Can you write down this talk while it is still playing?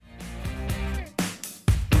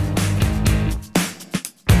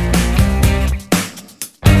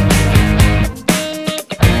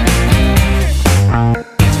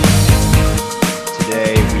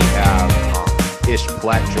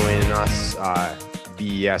Millett joining us,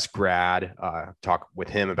 VES grad, talk with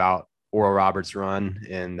him about Oral Roberts' run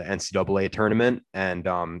in the NCAA tournament. And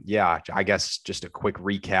I guess just a quick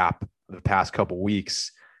recap of the past couple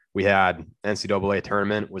weeks. We had NCAA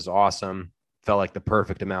tournament, was awesome. Felt like the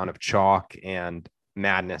perfect amount of chalk and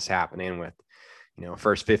madness happening with,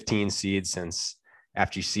 first 15 seeds since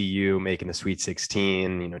FGCU making the Sweet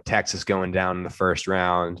 16, Texas going down in the first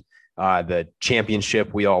round, the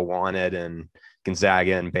championship we all wanted, and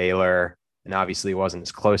Gonzaga and Baylor. And obviously it wasn't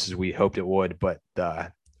as close as we hoped it would, but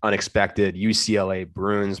the unexpected UCLA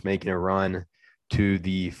Bruins making a run to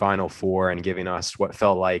the Final Four and giving us what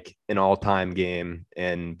felt like an all-time game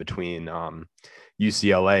in between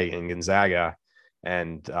UCLA and Gonzaga,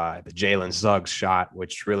 and the Jalen Suggs shot,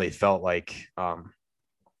 which really felt like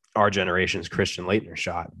our generation's Christian Laettner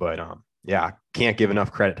shot. But can't give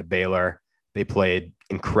enough credit to Baylor. They played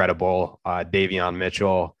incredible. Davion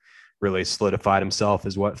Mitchell really solidified himself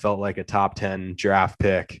as what felt like a top 10 draft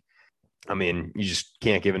pick. I mean, you just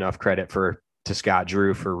can't give enough credit to Scott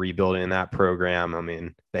Drew for rebuilding that program. I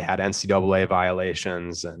mean, they had NCAA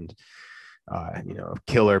violations, and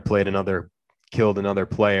Killer killed another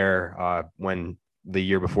player when the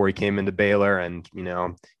year before he came into Baylor, and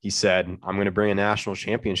he said, "I'm going to bring a national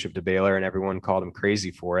championship to Baylor," and everyone called him crazy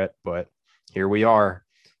for it. But here we are.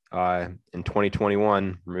 In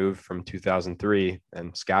 2021, removed from 2003,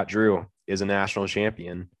 and Scott Drew is a national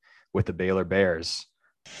champion with the Baylor Bears.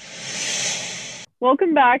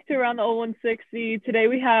 Welcome back to Around the Old 160. Today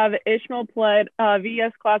we have Ishmael Plett,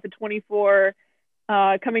 VES class of 24,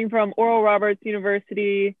 coming from Oral Roberts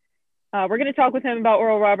University. We're going to talk with him about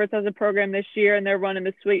Oral Roberts as a program this year and their run in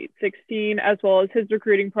the Sweet 16, as well as his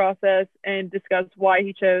recruiting process, and discuss why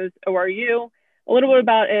he chose ORU. A little bit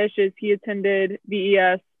about Ish is he attended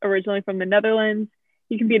VES originally from the Netherlands.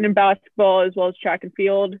 He competed in basketball as well as track and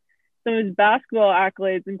field. Some of his basketball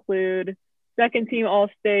accolades include second team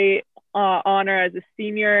All-State honor as a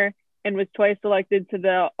senior, and was twice selected to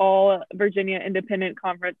the All Virginia Independent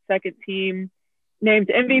Conference second team. Named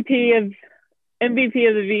MVP of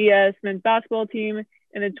the VES men's basketball team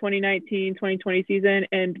in the 2019-2020 season,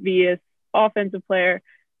 and VES offensive player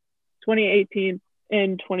 2018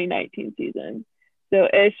 and 2019 season. So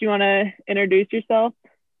Ish, you want to introduce yourself?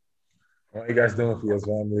 How you guys doing, VES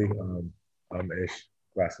family? I'm Ish,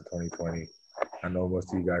 class of 2020. I know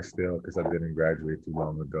most of you guys still because I didn't graduate too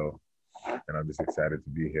long ago, and I'm just excited to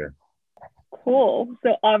be here. Cool.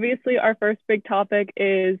 So obviously our first big topic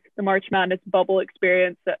is the March Madness bubble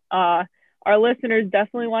experience. Our listeners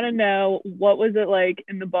definitely want to know, what was it like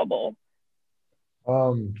in the bubble?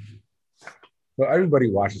 So everybody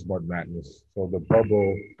watches March Madness, so the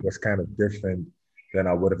bubble was kind of different than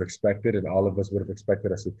I would have expected, and all of us would have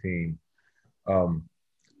expected as a team.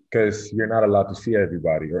 Because you're not allowed to see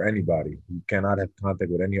everybody or anybody. You cannot have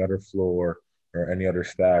contact with any other floor or any other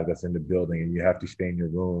staff that's in the building, and you have to stay in your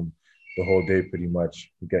room the whole day pretty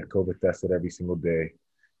much. You get COVID tested every single day.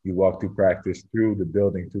 You walk through practice, through the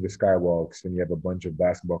building, through the skywalks, and you have a bunch of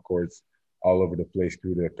basketball courts all over the place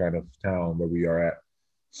through the kind of town where we are at.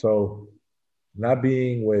 So not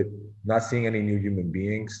seeing any new human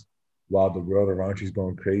beings while the world around you is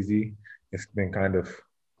going crazy, it's been kind of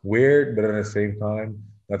weird, but at the same time,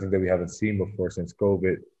 nothing that we haven't seen before since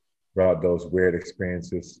COVID brought those weird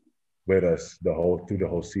experiences with us through the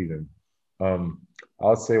whole season. I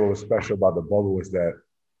would say what was special about the bubble was that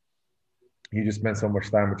you just spend so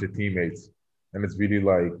much time with your teammates, and it's really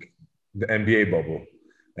like the NBA bubble.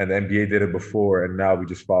 And the NBA did it before, and now we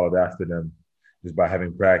just followed after them just by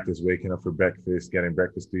having practice, waking up for breakfast, getting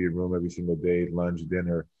breakfast to your room every single day, lunch,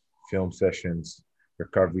 dinner, film sessions,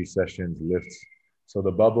 recovery sessions, lifts. So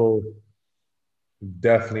the bubble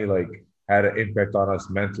definitely had an impact on us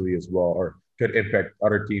mentally as well, or could impact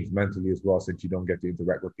other teams mentally as well, since you don't get to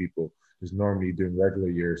interact with people. Because normally during regular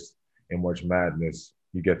years in March Madness,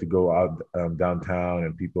 you get to go out downtown,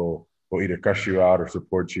 and people will either cuss you out or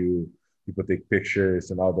support you. People take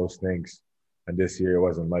pictures and all those things. And this year it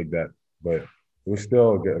wasn't like that, but it was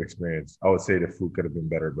still a good experience. I would say the food could have been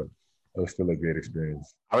better, but it was still a great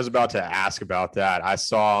experience. I was about to ask about that. I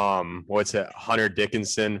saw Hunter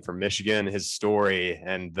Dickinson from Michigan, his story,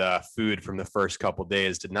 and the food from the first couple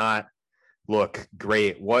days did not look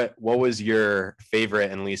great. What was your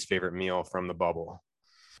favorite and least favorite meal from the bubble?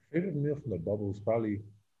 Favorite meal from the bubble was probably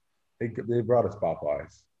they brought us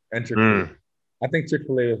Popeyes and Chick-fil-A. I think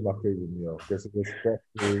Chick-fil-A was my favorite meal because it was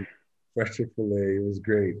fresh Chick-fil-A. It was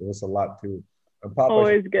great. It was a lot too. And Popeyes,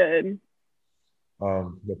 always good.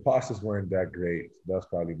 The pastas weren't that great. That's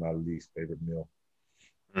probably my least favorite meal.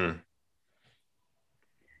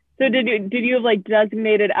 So did you have like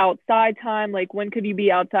designated outside time? Like when could you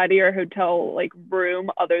be outside of your hotel like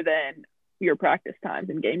room other than your practice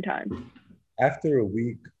times and game times? After a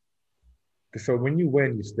week, so when you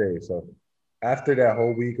win, you stay. So after that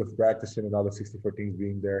whole week of practicing and all the 64 teams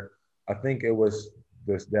being there, I think it was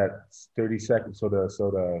this that 30 seconds. So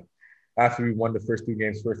the after we won the first two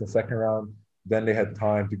games, first and second round, then they had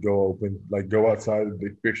time to go outside and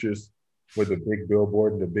take pictures with the big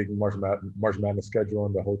billboard and the big March Madness schedule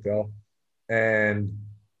in the hotel, and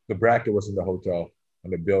the bracket was in the hotel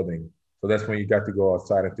in the building. So that's when you got to go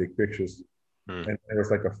outside and take pictures. Hmm. And there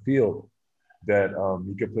was like a field that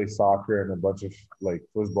you could play soccer and a bunch of like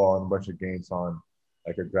football and a bunch of games on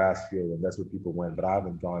like a grass field, and that's where people went. But I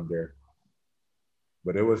haven't gone there.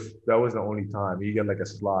 But that was the only time you get like a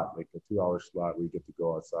slot, like a 2 hour slot where you get to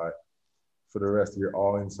go outside. For the rest, you're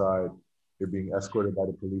all inside. You're being escorted by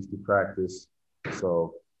the police to practice.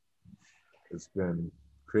 So it's been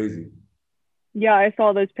crazy. Yeah, I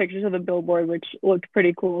saw those pictures of the billboard, which looked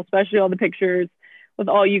pretty cool, especially all the pictures with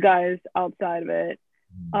all you guys outside of it.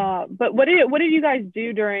 But what did you guys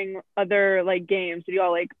do during other like games? Did you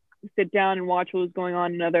all like sit down and watch what was going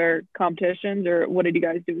on in other competitions, or what did you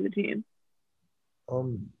guys do as a team?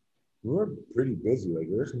 Um, we were pretty busy. Like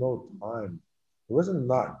there's no time. There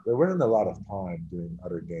wasn't a lot of time doing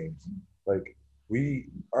other games. Like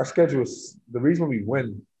our schedule is the reason we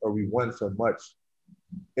won so much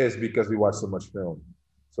is because we watch so much film.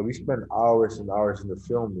 So we spend hours and hours in the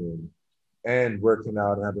film room and working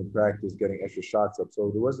out and having practice, getting extra shots up.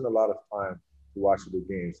 So there wasn't a lot of time to watch the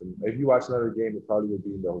games. And if you watch another game, it probably would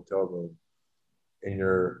be in the hotel room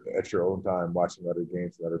at your own time watching other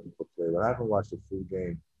games and other people play. But I haven't watched a full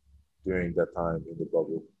game during that time in the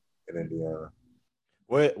bubble in Indiana.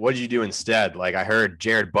 What did you do instead? Like I heard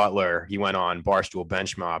Jared Butler, he went on Barstool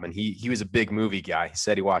Bench Mob, and he was a big movie guy. He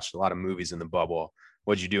said he watched a lot of movies in the bubble.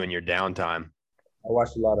 What did you do in your downtime? I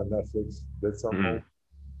watched a lot of Netflix, did some Mm-hmm. home.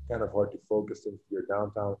 Kind of hard to focus if your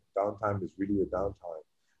downtime is really your downtime.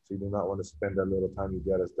 So you do not want to spend that little time you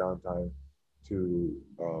get as downtime to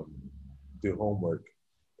do homework.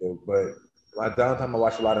 But my downtime, I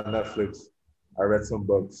watch a lot of Netflix. I read some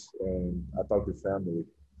books and I talk to family.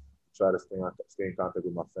 Try to stay in contact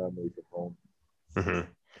with my family from home. Mm-hmm.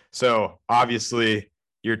 So obviously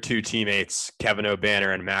your two teammates, Kevin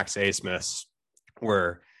O'Banner and Max Asmus,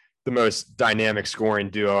 were the most dynamic scoring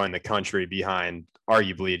duo in the country behind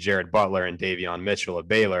arguably Jared Butler and Davion Mitchell of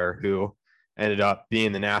Baylor, who ended up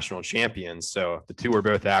being the national champions. So the two were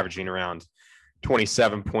both averaging around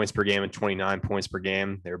 27 points per game and 29 points per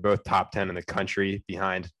game. They were both top 10 in the country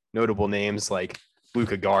behind notable names like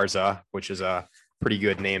Luca Garza, which is a pretty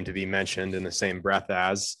good name to be mentioned in the same breath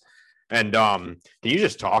as. And can you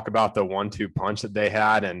just talk about the 1-2 punch that they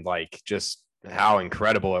had and like just how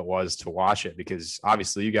incredible it was to watch it? Because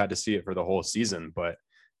obviously you got to see it for the whole season, but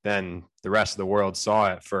then the rest of the world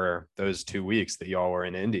saw it for those 2 weeks that y'all were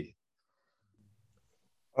in Indy.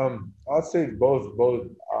 I'll say both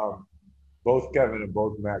Kevin and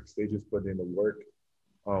both Max, they just put in the work.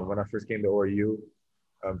 When I first came to ORU,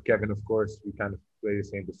 Kevin, of course, we kind of play the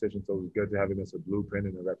same position, so it was good to have him as a blueprint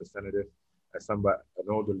and a representative, as somebody, an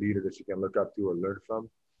older leader that you can look up to or learn from.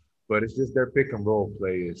 But it's just their pick and roll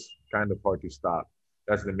play is kind of hard to stop.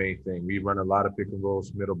 That's the main thing. We run a lot of pick and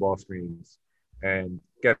rolls, middle ball screens, and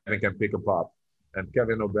Kevin can pick and pop. And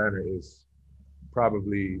Kevin O'Banner is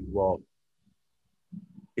probably, well,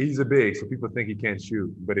 he's a big, so people think he can't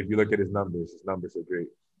shoot. But if you look at his numbers are great.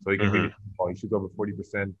 So he can pick the ball. He shoots over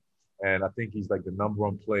 40%. And I think he's like the number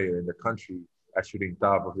one player in the country at shooting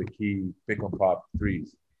top of the key pick and pop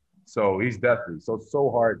threes. So he's definitely it's so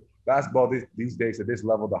hard. Basketball these days at this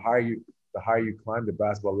level, the higher you climb the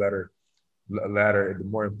basketball ladder, the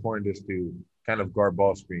more important it is to kind of guard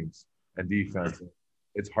ball screens and defense.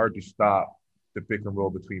 It's hard to stop the pick and roll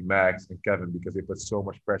between Max and Kevin because they put so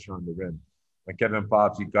much pressure on the rim. When Kevin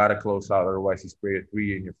pops, you gotta close out, otherwise he spray a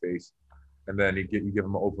three in your face, and then you give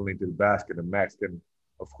him an open lane to the basket, and Max can,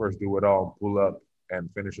 of course, do it all, pull up and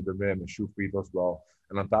finish at the rim and shoot free throws well.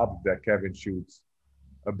 And on top of that, Kevin shoots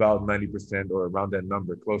about 90% or around that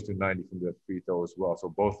number, close to 90 from the free throw as well.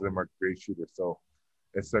 So both of them are great shooters. So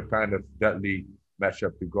it's a kind of deadly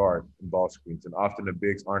matchup to guard in ball screens. And often the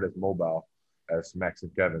bigs aren't as mobile as Max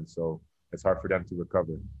and Kevin. So it's hard for them to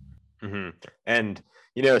recover. Mm-hmm. And,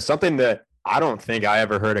 something that I don't think I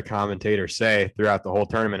ever heard a commentator say throughout the whole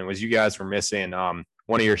tournament was you guys were missing one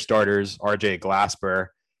of your starters, RJ Glasper,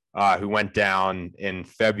 who went down in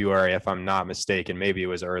February, if I'm not mistaken. Maybe it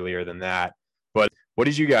was earlier than that. But what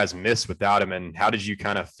did you guys miss without him, and how did you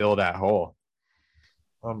kind of fill that hole?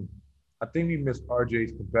 I think we missed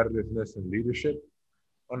RJ's competitiveness and leadership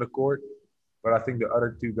on the court. But I think the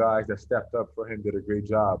other two guys that stepped up for him did a great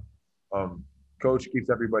job. Um, Coach keeps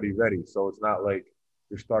everybody ready, so it's not like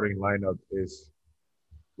your starting lineup is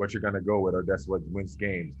what you're gonna go with, or that's what wins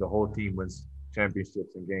games. The whole team wins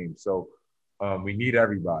championships and games. So we need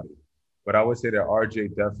everybody. But I would say that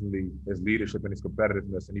RJ definitely his leadership and his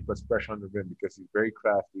competitiveness, and he puts pressure on the rim because he's very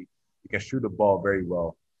crafty. He can shoot the ball very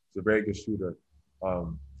well. He's a very good shooter.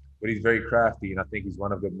 Um, but he's very crafty, and I think he's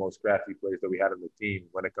one of the most crafty players that we had on the team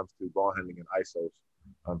when it comes to ball handling and ISOs.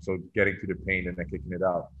 So getting to the paint and then kicking it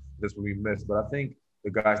out. That's what we missed. But I think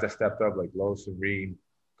the guys that stepped up, like Lowe, Serene,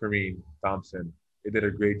 Kareem, Thompson, they did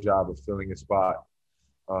a great job of filling a spot.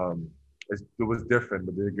 Um, it was different,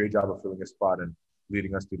 but they did a great job of filling a spot and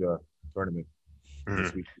leading us to the tournament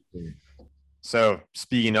this week. So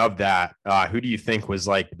speaking of that, who do you think was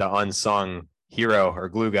like the unsung hero or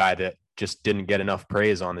glue guy that just didn't get enough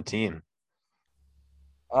praise on the team?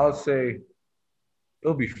 I'll say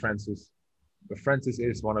it'll be Francis. But Francis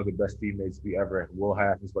is one of the best teammates we ever will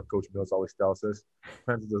have, is what Coach Mills always tells us.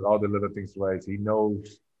 Francis does all the little things right. He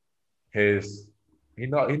knows he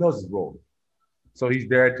knows his role. So he's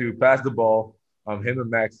there to pass the ball. Him and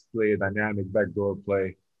Max play a dynamic backdoor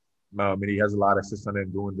play. And he has a lot of assists on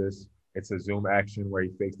him doing this. It's a zoom action where he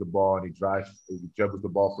fakes the ball and he dribbles the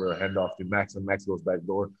ball for a handoff to Max, and Max goes back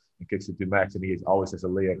door and kicks it to Max, and he always has a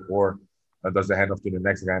layup or does the handoff to the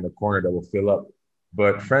next guy in the corner that will fill up.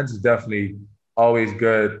 But Francis is definitely always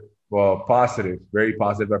good, well, positive, very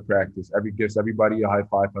positive at practice. Gives everybody a high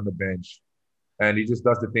five on the bench, and he just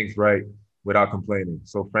does the things right without complaining.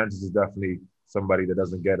 So Francis is definitely somebody that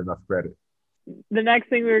doesn't get enough credit. The next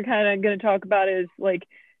thing we were kind of going to talk about is like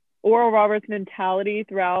Oral Roberts' mentality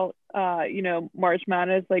throughout, March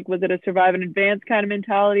Madness. Like, was it a survive and advance kind of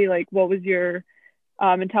mentality? Like, what was your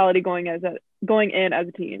mentality going in as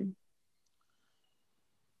a team?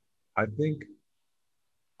 I think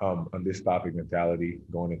on this topic, mentality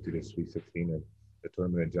going into the Sweet 16 and the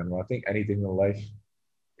tournament in general, I think anything in life,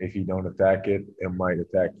 if you don't attack it, it might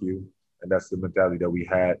attack you. And that's the mentality that we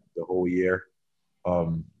had the whole year.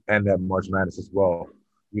 And that March Madness as well.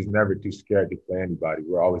 We was never too scared to play anybody.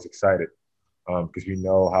 We're always excited because we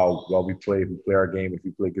know how well we play. If we play our game, if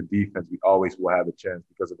we play good defense, we always will have a chance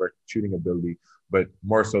because of our shooting ability, but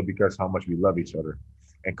more so because how much we love each other.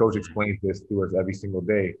 And Coach explains this to us every single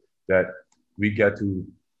day, that we get to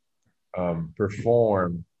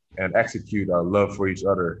perform and execute our love for each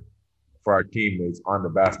other, for our teammates on the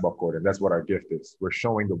basketball court. And that's what our gift is. We're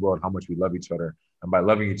showing the world how much we love each other. And by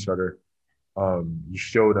loving each other, you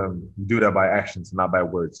show them, you do that by actions, not by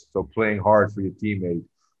words. So playing hard for your teammate,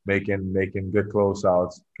 making good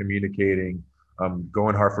closeouts, communicating,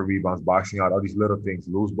 going hard for rebounds, boxing out, all these little things,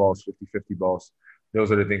 lose balls, 50-50 balls.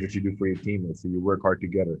 Those are the things that you do for your teammates. So you work hard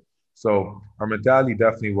together. So our mentality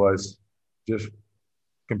definitely was just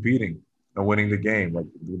competing and winning the game. Like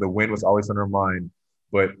the win was always on our mind,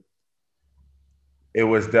 but it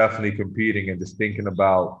was definitely competing and just thinking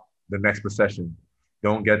about the next possession.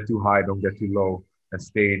 Don't get too high, don't get too low, and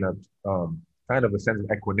stay in a kind of a sense of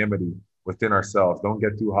equanimity within ourselves. Don't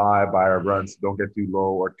get too high by our runs. Don't get too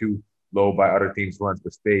low or too low by other teams' runs,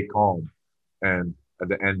 but stay calm. And at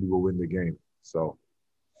the end, we will win the game. So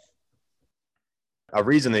a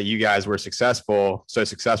reason that you guys were so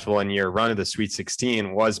successful in your run of the Sweet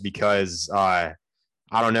 16 was because I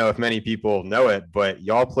don't know if many people know it, but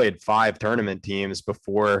y'all played 5 tournament teams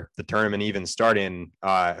before the tournament even started.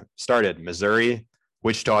 Missouri,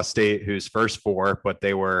 Wichita State, whose first 4, but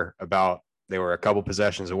they were a couple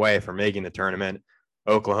possessions away from making the tournament.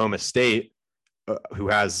 Oklahoma State, who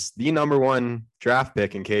has the number 1 draft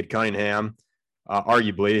pick in Cade Cunningham,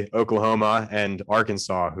 arguably Oklahoma, and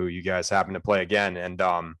Arkansas, who you guys happen to play again. And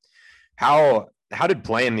how did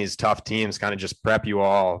playing these tough teams kind of just prep you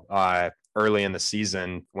all early in the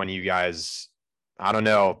season when you guys, I don't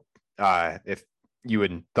know if you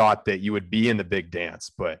had thought that you would be in the big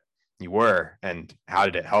dance, but you were, and how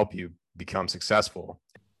did it help you become successful?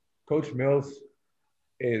 Coach Mills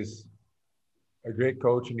is a great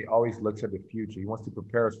coach, and he always looks at the future. He wants to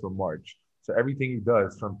prepare us for March. So everything he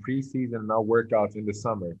does from preseason and our workouts in the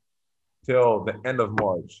summer till the end of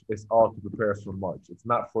March, it's all to prepare us for March. It's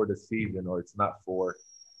not for the season, or it's not for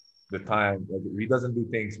the time. He doesn't do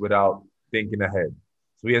things without thinking ahead.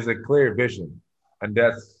 So he has a clear vision. And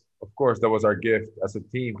that's, of course, that was our gift as a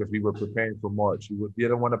team, because we were preparing for March. We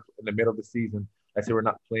didn't want to, in the middle of the season, I say we're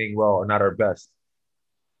not playing well or not our best.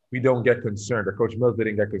 We don't get concerned. Or Coach Mills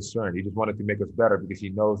didn't get concerned. He just wanted to make us better because he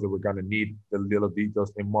knows that we're going to need the little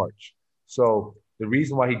details in March. So the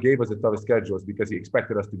reason why he gave us a tough schedule is because he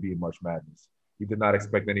expected us to be in March Madness. He did not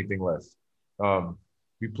expect anything less.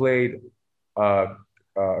 We played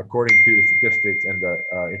according to the statistics and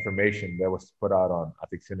the information that was put out on, I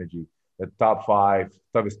think, Synergy, the top five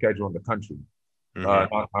toughest schedule in the country,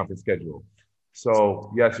 non-conference schedule.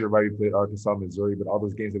 So yes, you're right. We played Arkansas, Missouri, but all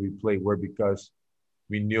those games that we played were because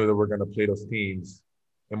we knew that we're going to play those teams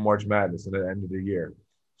in March Madness at the end of the year.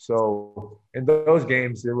 So in those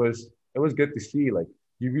games, it was good to see. Like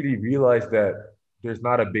you really realize that there's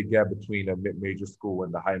not a big gap between a mid-major school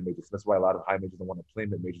and the high majors. That's why a lot of high majors don't want to play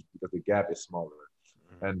mid-majors because the gap is smaller.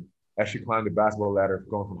 And as you climb the basketball ladder,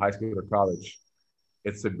 going from high school to college,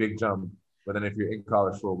 it's a big jump. But then if you're in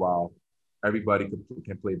college for a while, everybody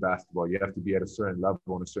can play basketball. You have to be at a certain level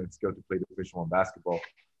and a certain skill to play Division One basketball.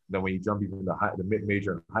 Then when you jump even the mid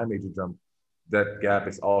major and high major jump, that gap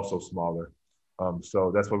is also smaller.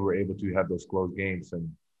 So that's why we're able to have those close games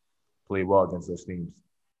and play well against those teams.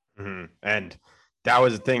 And that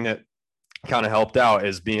was the thing that kind of helped out,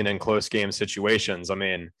 is being in close game situations. I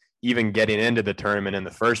mean, even getting into the tournament in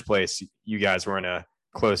the first place, you guys were in a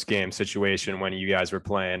close game situation when you guys were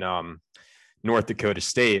playing North Dakota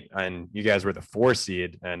State, and you guys were the 4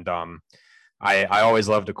 seed. And I always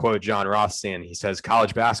love to quote John Rothstein. He says,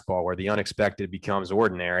 college basketball, where the unexpected becomes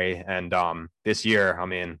ordinary. And this year, I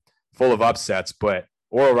mean, full of upsets, but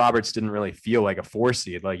Oral Roberts didn't really feel like a 4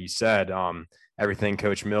 seed. Like you said, everything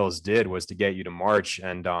Coach Mills did was to get you to March.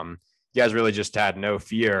 And you guys really just had no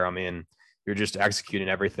fear. I mean, you're just executing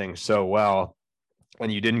everything so well.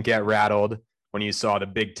 And you didn't get rattled when you saw the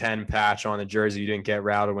Big Ten patch on the jersey. You didn't get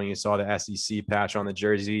rattled when you saw the SEC patch on the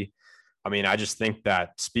jersey. I mean, I just think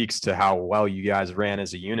that speaks to how well you guys ran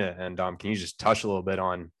as a unit. And can you just touch a little bit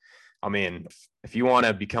on, I mean, if you want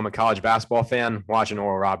to become a college basketball fan, watch an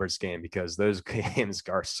Oral Roberts game, because those games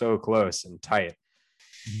are so close and tight.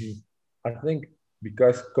 I think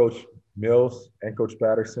because Coach Mills and Coach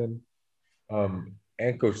Patterson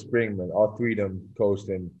and Coach Springman, all three of them coached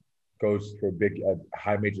for big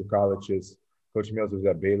high major colleges. Coach Mills was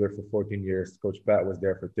at Baylor for 14 years. Coach Pat was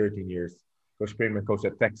there for 13 years. Coach Springman coached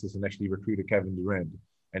at Texas and actually recruited Kevin Durant,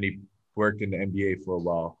 and he worked in the NBA for a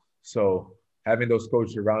while. So having those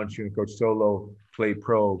coaches around you, and Coach Solo played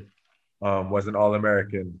pro, was an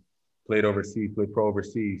All-American, played pro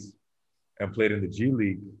overseas, and played in the G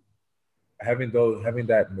League. Having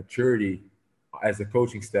that maturity as a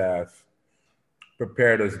coaching staff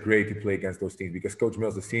prepared us great to play against those teams, because Coach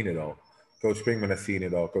Mills has seen it all. Coach Springman has seen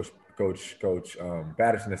it all. Coach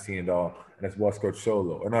Patterson has seen it all, and as well as Coach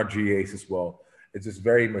Solo and our GAs as well. It's just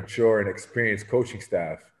very mature and experienced coaching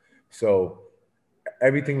staff. So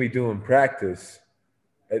everything we do in practice,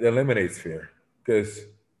 it eliminates fear, because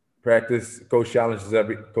practice, Coach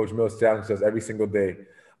Mills challenges us every single day.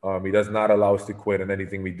 He does not allow us to quit on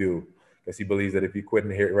anything we do, because he believes that if you quit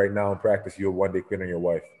in here right now in practice, you'll one day quit on your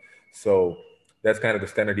wife. So that's kind of the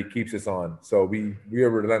standard he keeps us on. So we are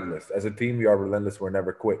relentless. As a team, we are relentless. We'll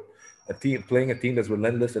never quit. Playing a team that's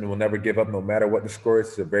relentless and will never give up no matter what the score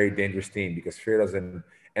is a very dangerous team, because fear doesn't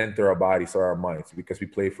enter our bodies or our minds, because we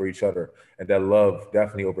play for each other. And that love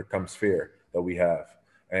definitely overcomes fear that we have.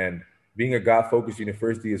 And being a God-focused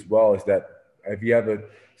university as well is that if you have a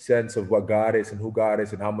sense of what God is and who God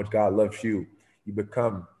is and how much God loves you, you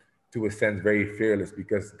become, to a sense, very fearless,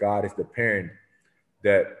 because God is the parent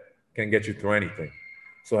that can get you through anything.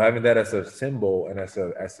 So having that as a symbol and as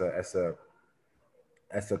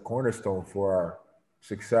a cornerstone for our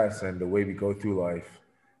success and the way we go through life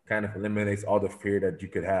kind of eliminates all the fear that you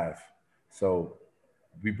could have. So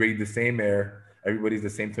we breathe the same air. Everybody's the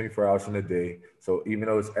same 24 hours in a day. So even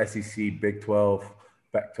though it's SEC, Big 12,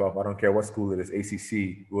 Pac-12, I don't care what school it is,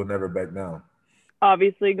 ACC, we'll never back down.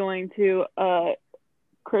 Obviously going to a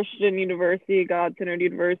Christian university, God-centered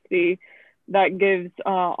university, that gives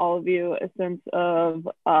all of you a sense of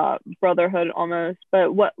brotherhood almost.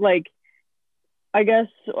 But what, like, I guess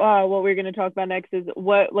what we're going to talk about next is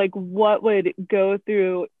what would go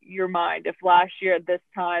through your mind if last year at this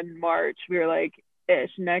time in March we were like,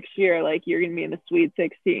 ish, next year, like, you're going to be in the Sweet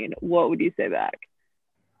 16. What would you say back?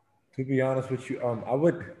 To be honest with you, I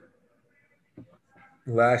would,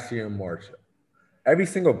 last year in March, every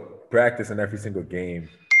single practice and every single game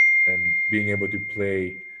and being able to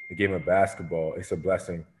play the game of basketball, it's a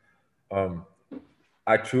blessing.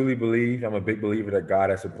 I truly believe, I'm a big believer that God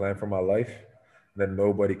has a plan for my life, that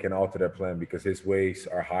nobody can alter that plan, because his ways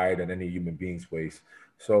are higher than any human being's ways.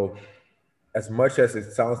 So as much as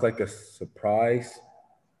it sounds like a surprise,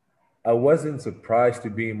 I wasn't surprised to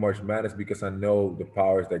be in March Madness, because I know the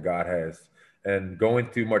powers that God has. And going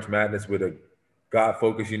through March Madness with a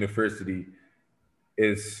God-focused university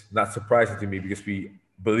is not surprising to me, because we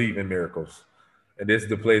believe in miracles. And this is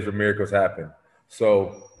the place where miracles happen.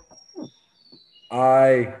 So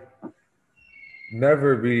I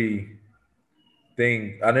never really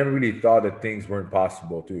I never really thought that things weren't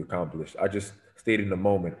possible to accomplish. I just stayed in the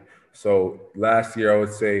moment. So last year, I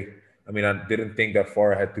would say, I mean, I didn't think that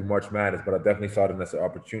far ahead through March Madness, but I definitely saw it as an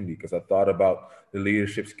opportunity because I thought about the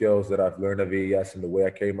leadership skills that I've learned at AES and the way I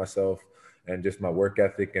carry myself and just my work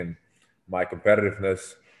ethic and my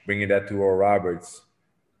competitiveness, bringing that to Oral Roberts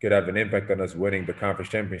could have an impact on us winning the conference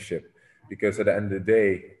championship. Because at the end of the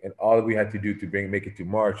day, and all we had to do to make it to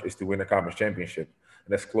March is to win a conference championship,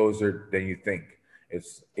 and that's closer than you think.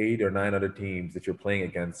 It's 8 or 9 other teams that you're playing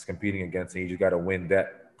against, competing against, and you just got to win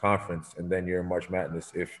that conference, and then you're in March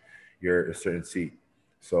Madness if you're a certain seat.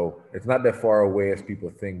 So it's not that far away as people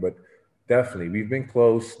think, but definitely we've been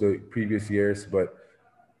close the previous years, but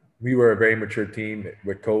we were a very mature team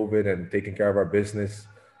with COVID and taking care of our business.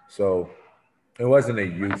 So it wasn't a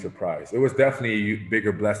huge surprise. It was definitely a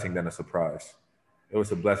bigger blessing than a surprise. It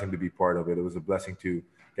was a blessing to be part of it. It was a blessing to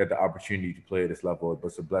get the opportunity to play at this level. It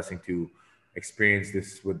was a blessing to experience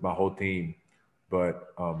this with my whole team.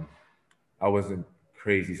 But I wasn't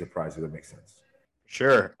crazy surprised, if that makes sense.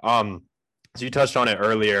 Sure. So you touched on it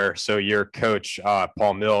earlier. So your coach,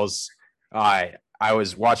 Paul Mills, I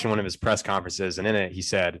was watching one of his press conferences, and in it he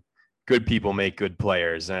said, "Good people make good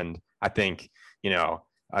players." And I think,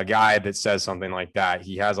 a guy that says something like that,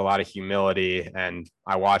 he has a lot of humility. And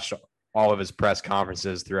I watched all of his press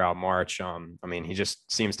conferences throughout March. He just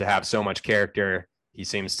seems to have so much character. He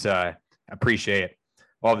seems to appreciate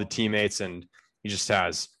all the teammates, and he just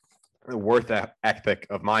has a worth ethic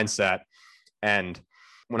of mindset. And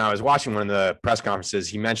when I was watching one of the press conferences,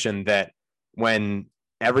 he mentioned that when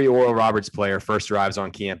every Oral Roberts player first arrives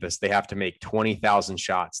on campus, they have to make 20,000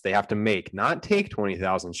 shots. They have to make, not take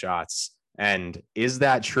 20,000 shots. And is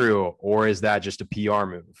that true, or is that just a PR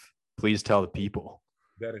move? Please tell the people.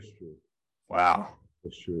 That is true. Wow.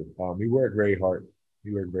 That's true. We work very hard.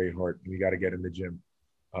 We work very hard. We got to get in the gym.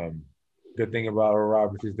 Good thing about Oral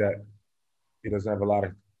Roberts is that it doesn't have a lot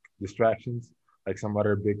of distractions like some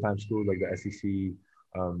other big time schools like the SEC,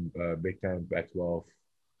 Big Ten, Pac-12,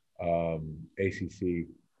 ACC.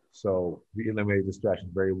 So we eliminate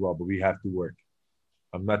distractions very well, but we have to work.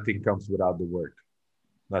 Nothing comes without the work.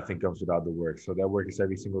 Nothing comes without the work. So that work is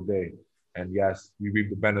every single day. And yes, we reap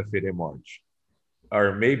the benefit in March.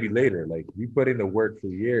 Or maybe later. Like we put in the work for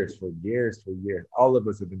years. All of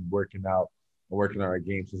us have been working out and working on our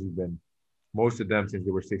games since most of them since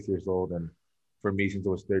they were 6 years old. And for me, since I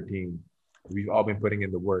was 13, we've all been putting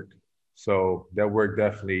in the work. So that work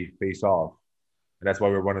definitely pays off. And that's why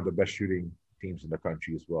we're one of the best shooting teams in the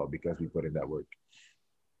country as well, because we put in that work.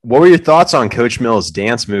 What were your thoughts on Coach Mills'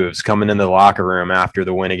 dance moves coming into the locker room after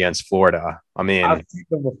the win against Florida? I've seen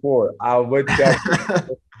them before. I would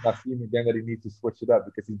definitely I've seen him again that he needs to switch it up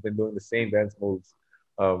because he's been doing the same dance moves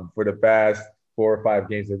for the past 4 or 5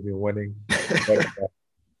 games they've been winning. But,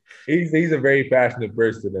 he's a very passionate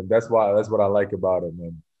person, and that's what I like about him.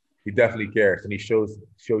 And he definitely cares, and he shows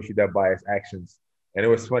you that by his actions. And it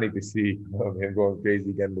was funny to see him going crazy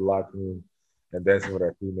again in the locker room and dancing with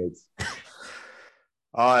our teammates.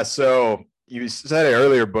 So you said it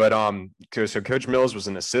earlier, but so Coach Mills was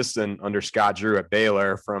an assistant under Scott Drew at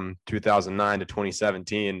Baylor from 2009 to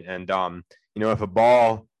 2017, and if a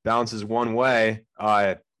ball bounces one way,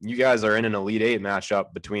 you guys are in an Elite Eight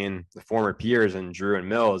matchup between the former peers and Drew and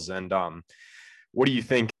Mills. And what do you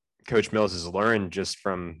think Coach Mills has learned just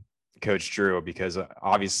from Coach Drew? Because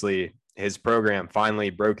obviously his program finally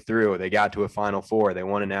broke through. They got to a Final Four. They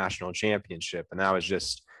won a national championship, and that was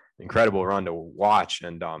just an incredible run to watch.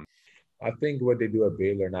 And I think what they do at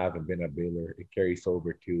Baylor, and I haven't been at Baylor, it carries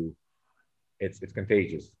over to it's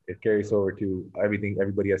contagious. It carries over to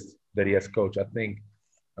everybody that he has coached. I think,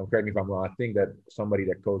 correct me if I'm wrong, I think that somebody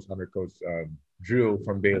that coached under Coach Drew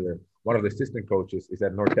from Baylor, one of the assistant coaches, is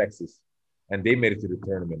at North Texas, and they made it to the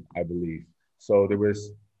tournament, I believe. So they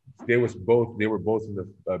were both in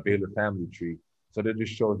the Baylor family tree. So that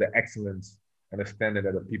just shows the excellence and the standard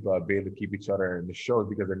that the people at Baylor keep each other, and it shows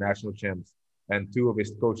because they're national champs. And 2 of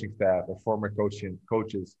his coaching staff or former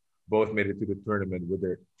coaches both made it to the tournament with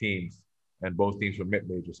their teams, and both teams were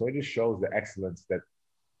mid-major. So it just shows the excellence that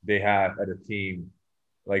they have at a team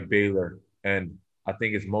like Baylor. And I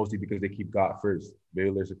think it's mostly because they keep God first.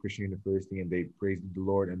 Baylor's a Christian university, and they praise the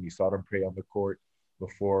Lord, and you saw them pray on the court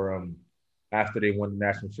before, after they won the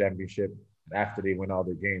national championship, after they win all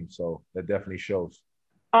their games. So that definitely shows.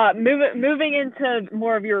 Moving into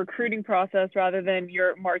more of your recruiting process rather than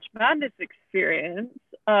your March Madness experience,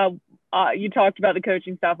 you talked about the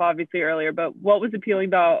coaching staff obviously earlier, but what was appealing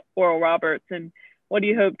about Oral Roberts, and what do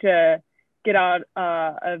you hope to get out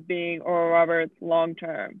of being Oral Roberts long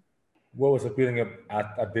term? What was appealing,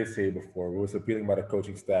 I did say it before, what was appealing about the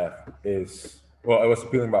coaching staff is Well, what's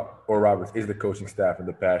appealing about Oral Roberts is the coaching staff and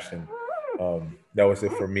the passion. That was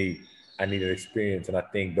it for me. I needed experience, and I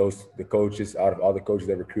think the coaches out of all the coaches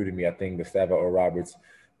that recruited me, I think the staff at Oral Roberts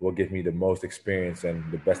will give me the most experience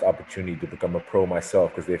and the best opportunity to become a pro myself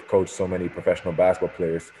because they've coached so many professional basketball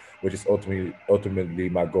players, which is ultimately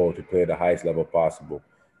my goal to play at the highest level possible.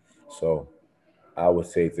 So I would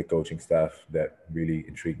say it's the coaching staff that really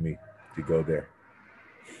intrigued me to go there.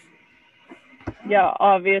 Yeah,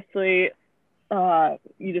 obviously,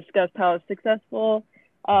 you discussed how successful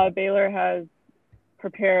Baylor has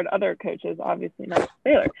prepared other coaches, obviously not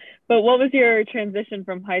Baylor. But what was your transition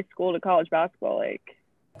from high school to college basketball like?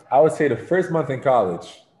 I would say the first month in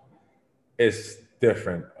college is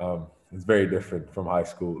different. It's very different from high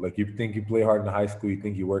school. Like you think you play hard in high school, you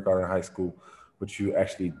think you work hard in high school, but you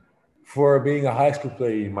actually, for being a high school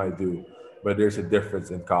player, you might do. But there's a difference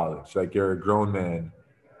in college. Like you're a grown man.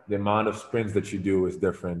 The amount of sprints that you do is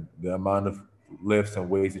different. The amount of lifts and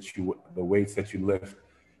the weights that you lift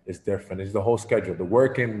is different. It's the whole schedule. The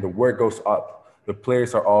work goes up. The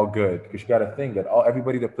players are all good because you got to think that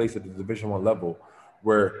everybody that plays at the Division 1 level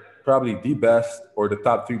were probably the best or the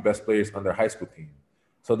top three best players on their high school team.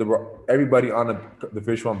 So everybody on the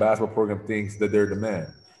Division 1 basketball program thinks that they're the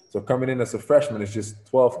man. So coming in as a freshman is just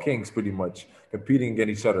 12 kings pretty much competing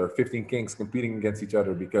against each other, 15 kings competing against each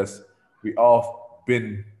other because we all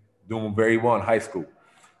been doing very well in high school.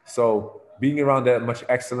 So being around that much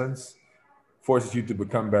excellence forces you to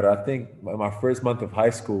become better. I think my first month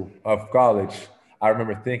of college, I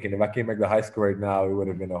remember thinking if I came back to high school right now, it would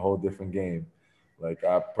have been a whole different game. Like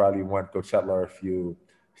I probably won Coachella a few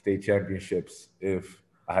state championships if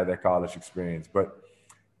I had that college experience. But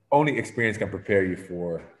only experience can prepare you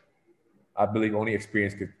for. I believe only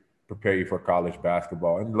experience could prepare you for college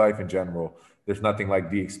basketball and life in general. There's nothing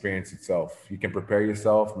like the experience itself. You can prepare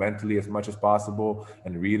yourself mentally as much as possible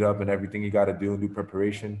and read up and everything you got to do and do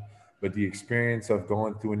preparation. But the experience of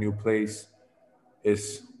going to a new place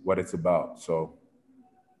is what it's about. So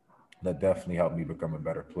that definitely helped me become a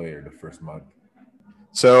better player the first month.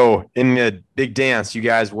 So in the big dance, you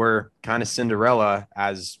guys were kind of Cinderella,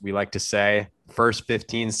 as we like to say, first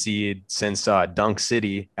 15 seed since Dunk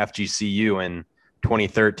City FGCU in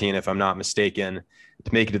 2013, if I'm not mistaken,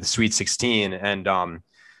 to make it to the Sweet 16. And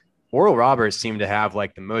Oral Roberts seemed to have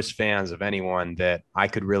like the most fans of anyone that I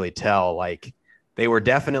could really tell. Like they were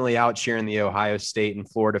definitely out cheering the Ohio State and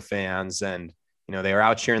Florida fans, and they were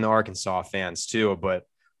out cheering the Arkansas fans too. But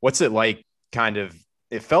what's it like? Kind of,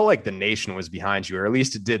 it felt like the nation was behind you, or at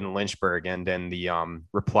least it did in Lynchburg and in the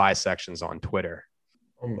reply sections on Twitter.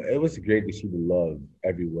 It was great to see the love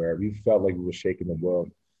everywhere. We felt like we were shaking the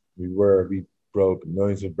world. We broke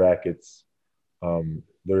millions of brackets.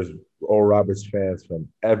 There's Oral Roberts fans from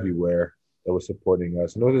everywhere that were supporting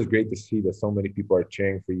us. And it was just great to see that so many people are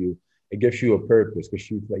cheering for you. It gives you a purpose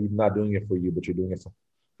because you're not doing it for you, but you're doing it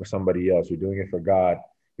for somebody else. You're doing it for God.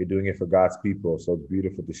 You're doing it for God's people. So it's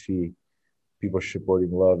beautiful to see people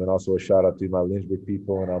supporting love. And also a shout out to my Lynchburg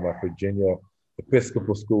people and my Virginia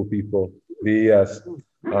Episcopal School people, VES,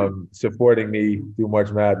 supporting me through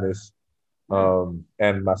March Madness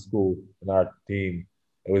and my school and our team.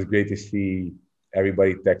 It was great to see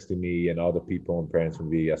everybody texting me and all the people and parents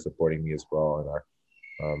from VES supporting me as well, and our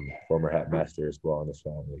former hat master as well and his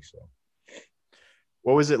family. So,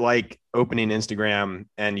 what was it like opening Instagram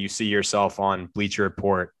and you see yourself on Bleacher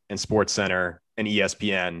Report and Sports Center and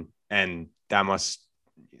ESPN, and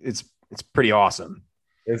it's pretty awesome.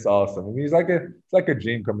 It's awesome. I mean, it's like a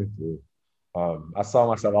dream coming true. I saw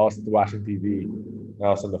myself also watching TV, and I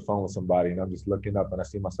was on the phone with somebody, and I'm just looking up, and I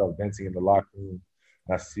see myself dancing in the locker room.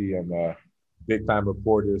 And I see big time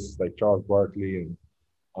reporters like Charles Barkley and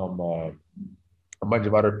a bunch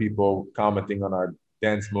of other people commenting on our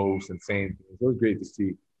dance moves and saying things. It was great to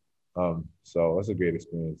see. So it's a great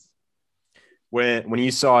experience. When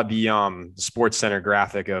you saw the Sports Center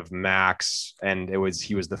graphic of Max, and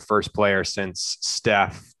he was the first player since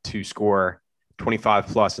Steph to score 25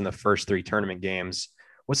 plus in the first 3 tournament games.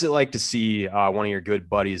 What's it like to see one of your good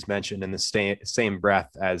buddies mentioned in the same breath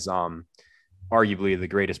as arguably the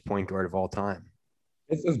greatest point guard of all time?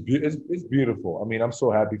 It's beautiful. I mean, I'm so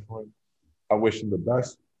happy for him. I wish him the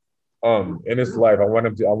best in his life. I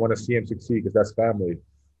want to see him succeed because that's family.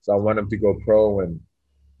 So I want him to go pro and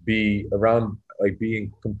be around, like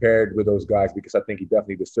being compared with those guys, because I think he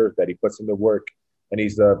definitely deserves that. He puts in the work and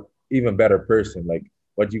he's a even better person. Like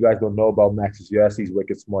what you guys don't know about Max is, yes, he's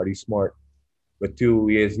wicked smart. He's smart. But 2,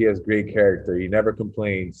 he has great character. He never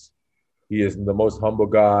complains. He is the most humble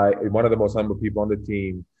guy, one of the most humble people on the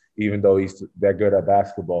team, even though he's that good at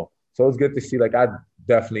basketball. So it's good to see. Like I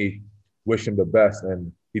definitely wish him the best,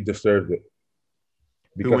 and he deserves it.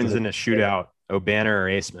 Who wins in a shootout O'Banner or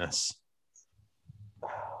Asmus?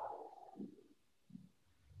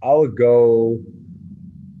 I would go.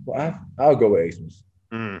 Well, I would go with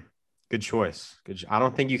Asmus. Good choice. I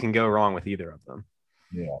don't think you can go wrong with either of them.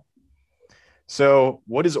 Yeah. So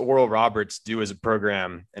what does Oral Roberts do as a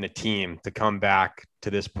program and a team to come back to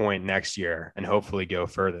this point next year and hopefully go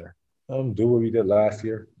further? Do what we did last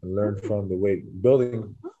year and learn from the way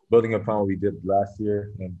building upon what we did last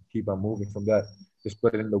year and keep on moving from that. Just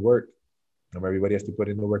put in the work. Everybody has to put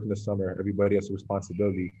in the work in the summer. Everybody has a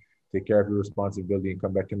responsibility. Take care of your responsibility and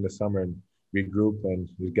come back in the summer and regroup and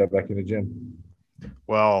just get back in the gym.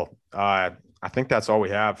 Well, I think that's all we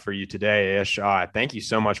have for you today, Ish. Thank you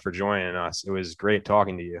so much for joining us. It was great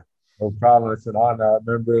talking to you. No problem. It's an honor. I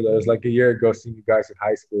remember it was like a year ago seeing you guys in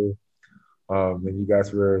high school. And you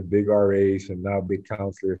guys were big RAs and now big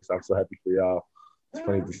counselors. So I'm so happy for y'all. It's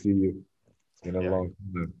funny to see you. It's been a long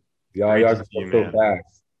time. Y'all grow so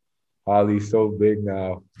fast. Holly's so big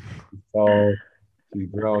now. So she's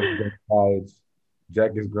grown. She's in college.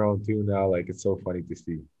 Jack is grown too now. Like, it's so funny to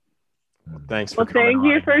see. Thanks for coming on.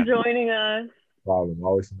 Thank you for joining us. No problem.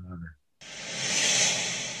 Always an honor.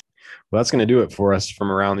 Well, that's going to do it for us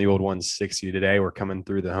from around the old 160 today. We're coming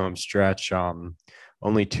through the home stretch.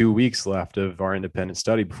 Only 2 weeks left of our independent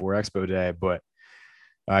study before Expo Day, but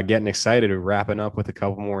getting excited of wrapping up with a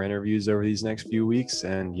couple more interviews over these next few weeks.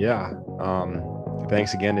 And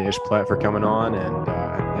thanks again to Ish Platt for coming on. And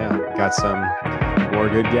got some more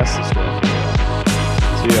good guests in store.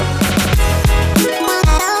 See ya.